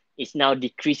body is now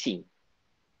decreasing.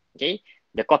 Okay.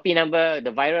 The copy number,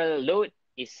 the viral load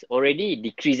is already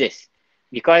decreases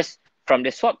because from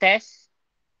the swab test,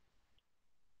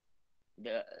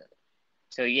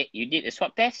 so you did a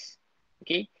swab test,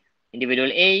 okay,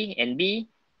 individual A and B.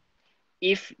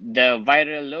 If the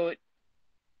viral load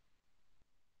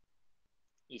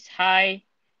is high,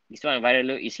 this one viral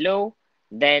load is low,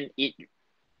 then you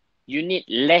need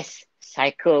less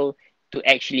cycle to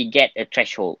actually get a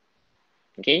threshold.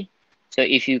 Okay, so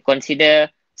if you consider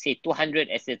say 200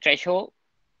 as the threshold,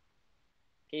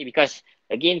 okay, because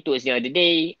again towards the end of the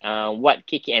day, what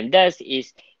KKM does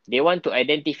is they want to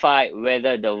identify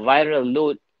whether the viral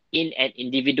load in an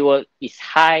individual is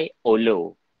high or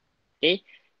low. Okay,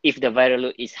 if the viral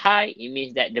load is high, it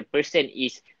means that the person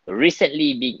is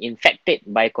recently being infected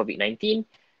by COVID-19.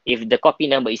 If the copy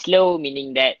number is low,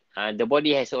 meaning that the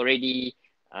body has already,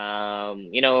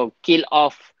 killed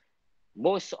off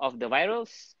most of the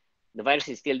virus. The virus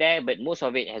is still there, but most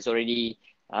of it has already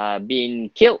been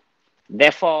killed.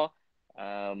 Therefore,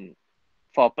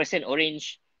 for person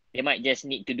orange, they might just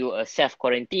need to do a self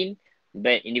quarantine,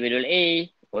 but individual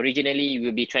A originally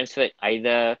will be transferred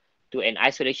either to an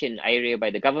isolation area by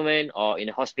the government or in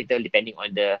a hospital, depending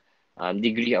on the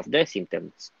degree of the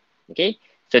symptoms. Okay,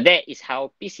 so that is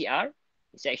how PCR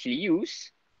is actually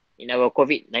used in our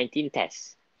COVID-19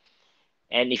 test.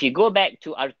 And if you go back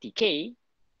to RTK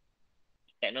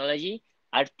technology,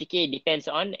 RTK depends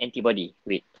on antibody.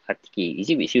 Wait, RTK, is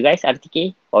it with you guys,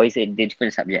 RTK, or is it a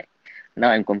different subject? Now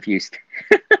I'm confused.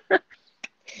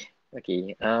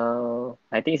 Okay,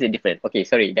 I think it's a different. Okay,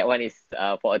 sorry, that one is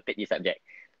for a third year subject.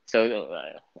 So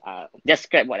just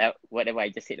scrap whatever I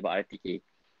just said about RTK.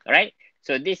 All right.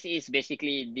 So this is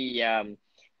basically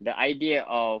the idea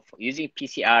of using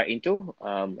PCR into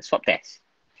swab test.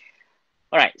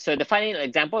 All right. So the final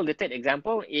example, the third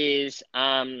example is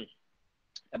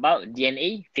about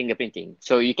DNA fingerprinting.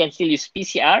 So you can still use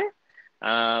PCR.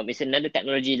 It's another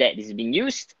technology that is being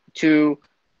used to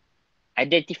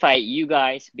identify you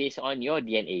guys based on your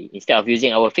DNA. Instead of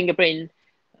using our fingerprint,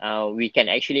 we can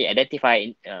actually identify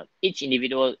each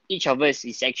individual. Each of us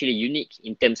is actually unique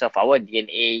in terms of our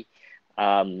DNA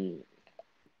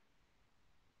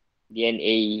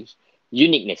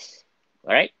uniqueness.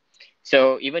 All right.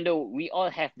 So even though we all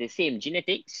have the same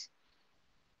genetics,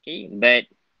 okay, but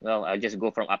well, I'll just go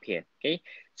from up here. Okay.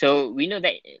 So we know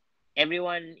that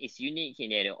everyone is unique in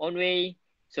their own way.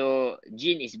 So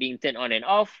gene is being turned on and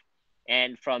off.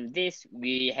 And from this,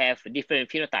 we have different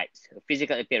phenotypes,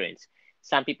 physical appearance.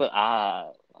 Some people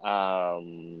are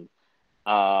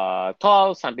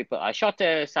tall, some people are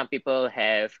shorter, some people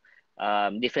have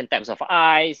different types of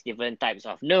eyes, different types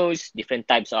of nose, different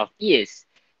types of ears.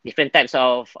 different types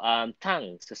of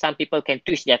tongue. So some people can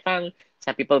twist their tongue,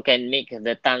 some people can make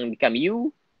the tongue become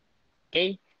U,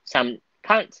 okay? Some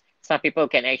can't. Some people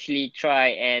can actually try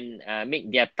and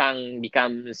make their tongue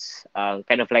becomes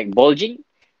kind of like bulging.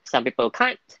 Some people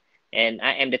can't. And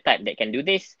I am the type that can do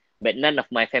this, but none of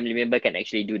my family member can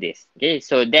actually do this. Okay,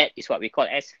 so that is what we call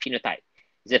as phenotype.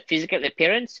 It's a physical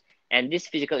appearance, and this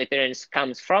physical appearance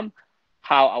comes from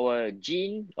how our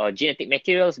gene or genetic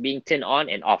materials being turned on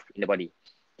and off in the body.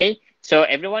 Okay, so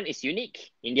everyone is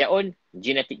unique in their own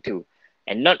genetic too.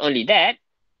 And not only that,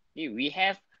 we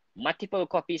have multiple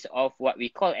copies of what we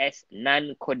call as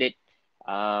non-coded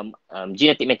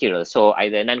genetic material. So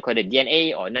either non-coded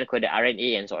DNA or non-coded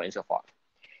RNA and so on and so forth.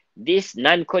 This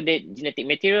non-coded genetic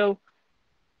material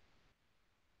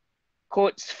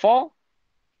codes for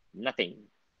nothing.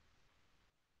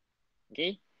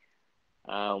 Okay,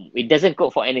 it doesn't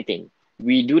code for anything.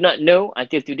 We do not know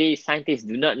until today. Scientists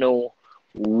do not know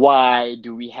why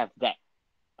do we have that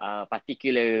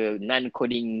particular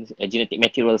non-coding genetic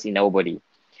materials in our body.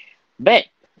 But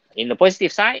in the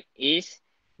positive side is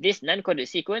this non-coded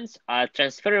sequence are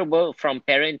transferable from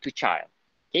parent to child.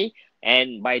 Okay,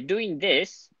 and by doing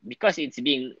this, because it's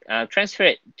being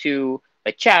transferred to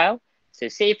a child, so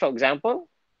say for example,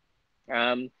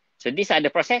 so these are the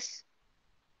process.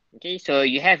 Okay, so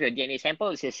you have your DNA sample.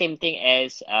 It's the same thing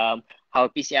as how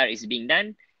PCR is being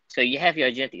done. So you have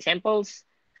your genetic samples.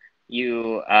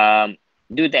 You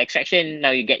do the extraction.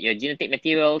 Now you get your genetic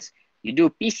materials. You do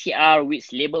PCR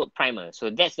with labeled primer. So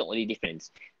that's the only difference.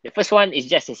 The first one is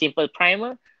just a simple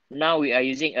primer. Now we are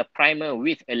using a primer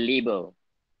with a label.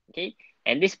 Okay,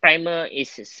 and this primer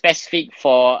is specific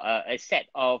for a set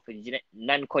of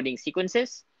non-coding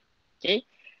sequences. Okay,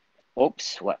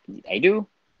 oops, what did I do?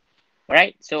 All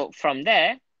right, so from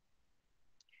there,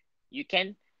 you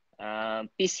can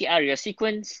PCR your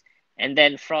sequence, and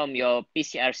then from your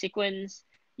PCR sequence,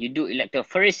 you do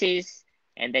electrophoresis,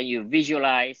 and then you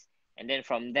visualize, and then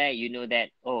from there, you know that,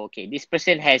 oh, okay, this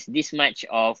person has this much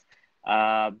of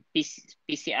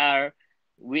PCR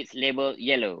with label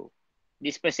yellow.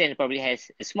 This person probably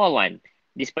has a small one.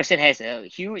 This person has a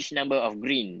huge number of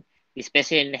green. This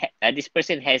person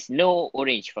has no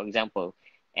orange, for example,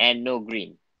 and no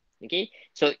green. Okay,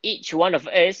 so each one of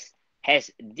us has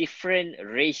different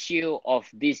ratio of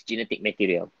this genetic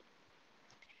material.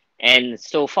 And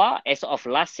so far, as of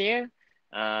last year,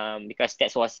 because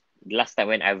that was the last time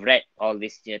when I've read all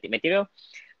this genetic material,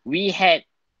 we had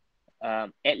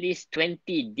at least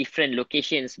 20 different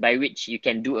locations by which you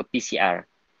can do a PCR.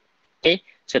 Okay,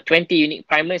 so 20 unique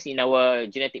primers in our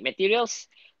genetic materials,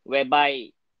 whereby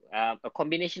a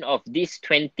combination of these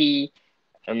 20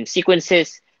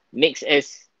 sequences makes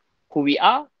us who we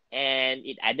are, and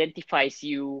it identifies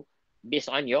you based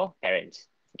on your parents.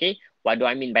 Okay, what do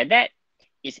I mean by that?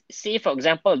 Is say for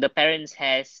example, the parents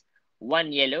has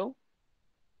one yellow,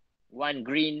 one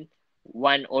green,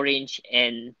 one orange,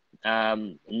 and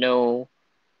no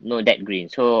that green.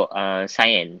 So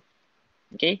cyan.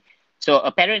 Okay, so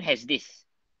a parent has this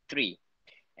three,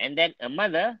 and then a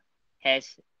mother has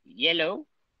yellow,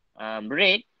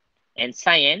 red, and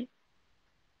cyan,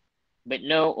 but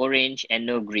no orange and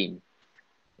no green.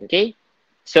 Okay,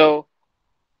 so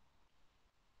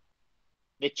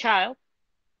the child,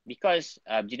 because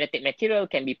genetic material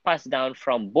can be passed down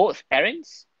from both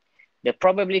parents, the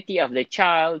probability of the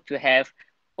child to have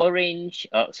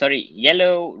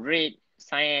yellow, red,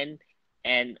 cyan,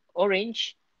 and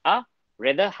orange are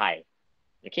rather high.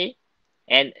 Okay,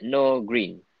 and no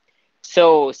green.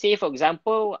 So say for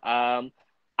example,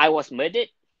 I was murdered.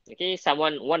 Okay,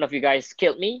 one of you guys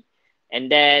killed me, and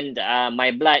then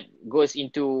my blood goes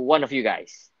into one of you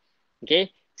guys.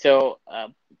 Okay, so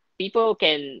people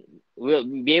will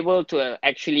be able to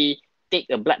actually take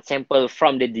a blood sample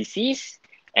from the deceased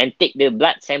and take the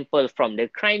blood sample from the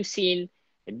crime scene,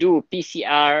 do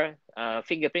PCR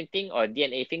fingerprinting or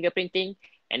DNA fingerprinting,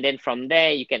 and then from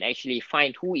there you can actually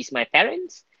find who is my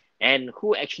parents and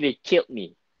who actually killed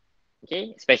me.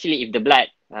 Okay, especially if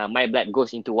my blood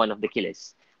goes into one of the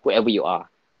killers, whoever you are.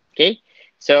 Okay,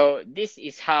 so this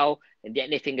is how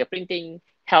DNA fingerprinting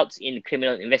helps in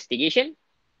criminal investigation.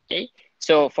 Okay,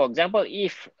 so for example,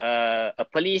 if a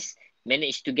police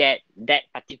managed to get that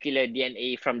particular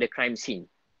DNA from the crime scene,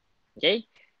 okay,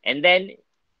 and then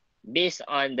based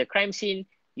on the crime scene,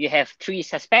 you have 3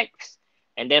 suspects,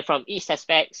 and then from each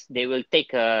suspects, they will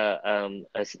take a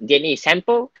DNA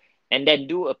sample and then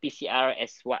do a PCR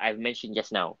as what I've mentioned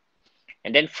just now.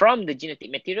 And then from the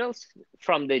genetic materials,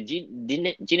 from the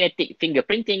genetic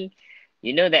fingerprinting,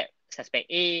 you know that suspect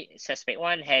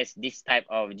 1 has this type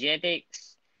of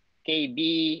genetics, okay,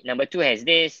 B, number 2 has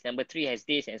this, number 3 has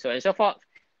this, and so on and so forth.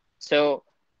 So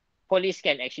police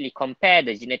can actually compare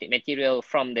the genetic material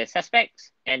from the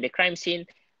suspects and the crime scene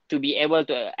to be able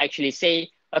to actually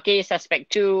say, okay, suspect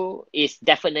 2 is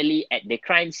definitely at the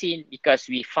crime scene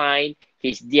because we find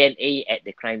his DNA at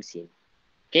the crime scene.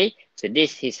 Okay, so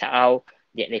this is how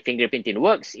DNA fingerprinting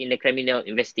works in the criminal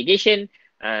investigation.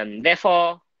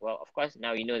 Therefore, well, of course,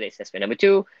 now you know that suspect number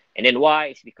 2. And then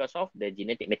why? It's because of the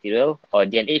genetic material or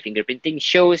DNA fingerprinting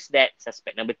shows that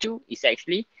suspect number 2 is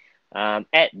actually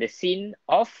at the scene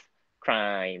of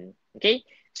crime. Okay,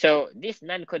 so this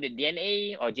non-coded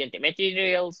DNA or genetic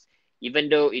materials, even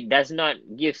though it does not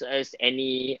give us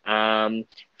any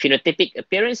phenotypic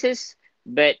appearances,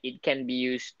 but it can be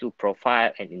used to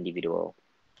profile an individual.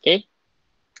 Okay,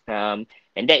 and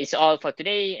that is all for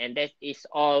today, and that is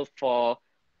all for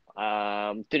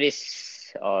today's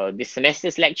this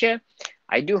semester's lecture.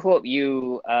 I do hope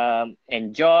you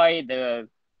enjoy the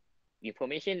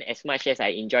information as much as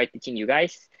I enjoy teaching you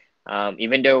guys.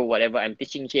 Even though whatever I'm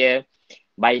teaching here,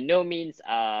 by no means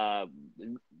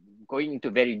going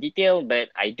into very detail, but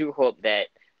I do hope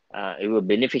that it will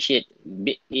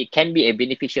it can be a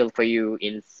beneficial for you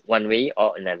in one way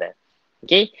or another.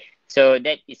 Okay, so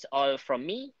that is all from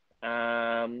me.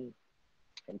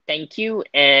 Thank you,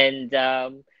 and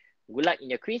good luck in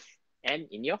your quiz and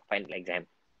in your final exam.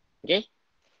 Okay.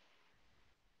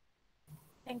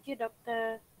 Thank you,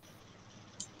 Doctor.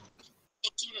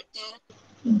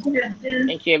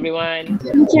 Thank you, everyone.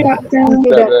 Thank you, Doctor.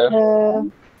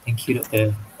 Thank you,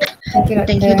 Doctor. Thank you, Doctor.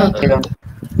 Thank you, Doctor.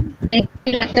 Thank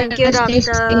you, Doctor. Thank you, Stay Doctor.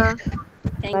 safe.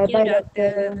 Bye-bye,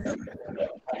 Doctor.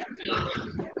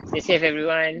 Stay safe,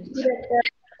 everyone.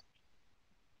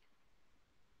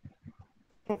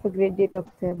 Have a great day,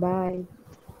 Doctor. Bye.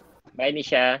 Bye,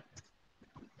 Nisha.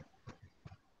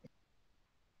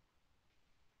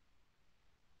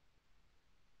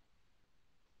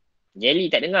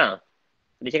 Jelly tak dengar.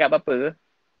 Dia cakap apa-apa ke?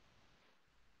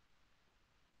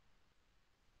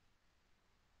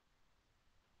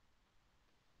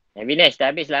 Vinesh, dah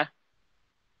habis lah.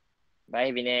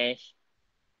 Bye, Vinesh.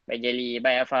 Bye, Jelly.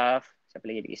 Bye, Afaf. Siapa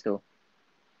lagi dekat situ?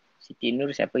 Siti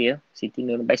Nur siapa ya? Siti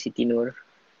Nur. Bye, Siti Nur.